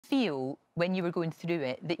feel when you were going through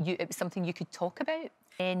it that it was something you could talk about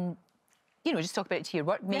and, you know, just talk about it to your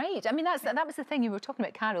workmate? Right. I mean, that was the thing. You were talking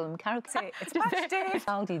about Carol, and Carol Say, it's match day.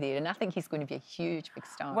 Aldi there, and I think he's going to be a huge big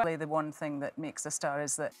star. Well, the one thing that makes a star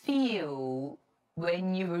is that Feel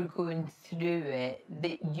when you were going through it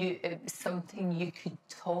that it was something you could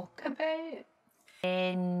talk about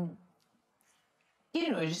and,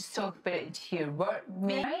 you know, just talk about it to your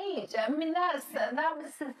workmate. Right. I mean, that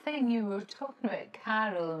was the thing. You were talking about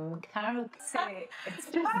Carol, and Carol say,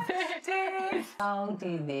 it's match day.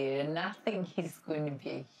 Aldi there, and I think he's going to be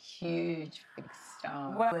a huge big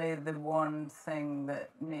star. Well, the one thing that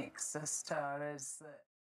makes a star is that